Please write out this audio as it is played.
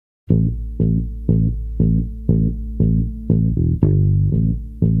I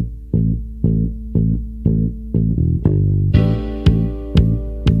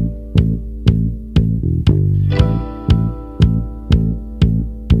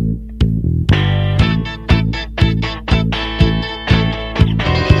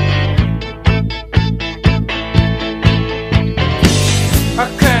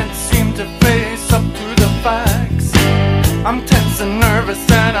can't seem to face up to the facts. I'm tense and nervous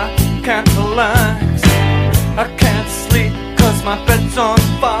and I can't relax. I can't sleep cause my bed's on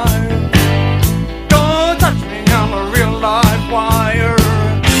fire. Don't touch me, I'm a real live wire.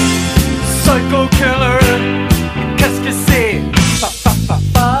 Psycho killer, qu'est-ce que c'est? Fa fa fa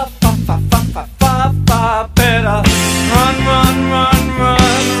fa fa fa fa fa fa fa. Better run, run, run,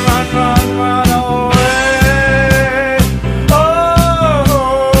 run, run, run, run away.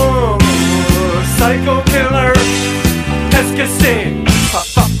 Oh, psycho killer, qu'est-ce que c'est? Fa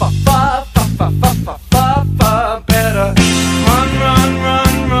fa fa fa fa fa fa fa fa fa. Better run, run,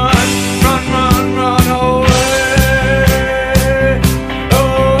 run, run, run, run, run away. Oh,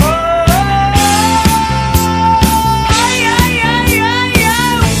 yeah, yeah, yeah,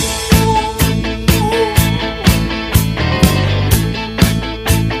 yeah.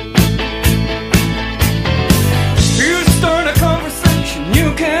 You start a conversation,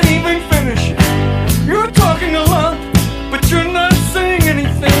 you can't even finish it. You're talking a lot, but you're not saying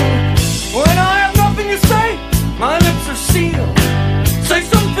anything. When I have nothing to say, my lips are sealed. Say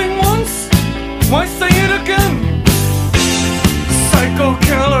something once, why say it again? Psycho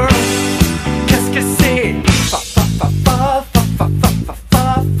killer, qu'est-ce que c'est? Fa fa fa fa fa fa fa fa fa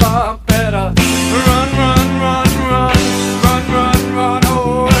fa. Better run, run, run, run, run, run, run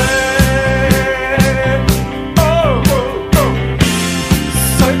away. Oh, oh, oh.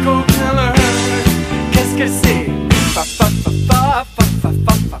 Psycho killer, qu'est-ce que c'est? Fa fa fa fa fa fa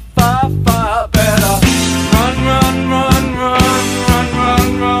fa fa fa fa. Better run, run, run, run, run, run,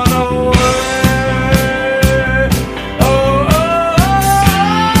 run away. Oh, oh,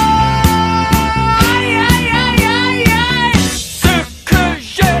 yeah, yeah, yeah, yeah. Ce que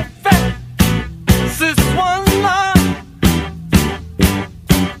j'ai fait ce soir-là,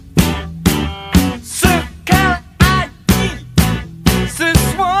 ce qu'elle a dit ce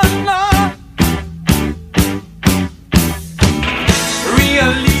soir-là.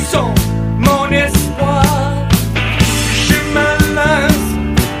 Réalisons mon espoir. Je me lance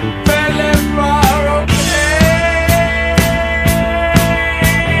vers les bras, ok.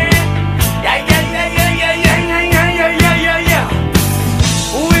 Yeah, yeah, yeah, yeah, yeah, yeah, yeah, yeah, yeah, yeah, yeah.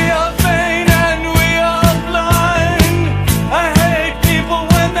 We are vain and we are blind. I hate people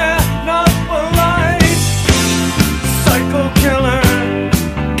when they're not polite. Psycho killer,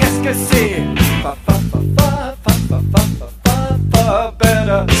 qu'est-ce que c'est? Fa fa fa fa fa fa fa fa fa.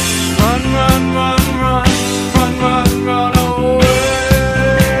 Better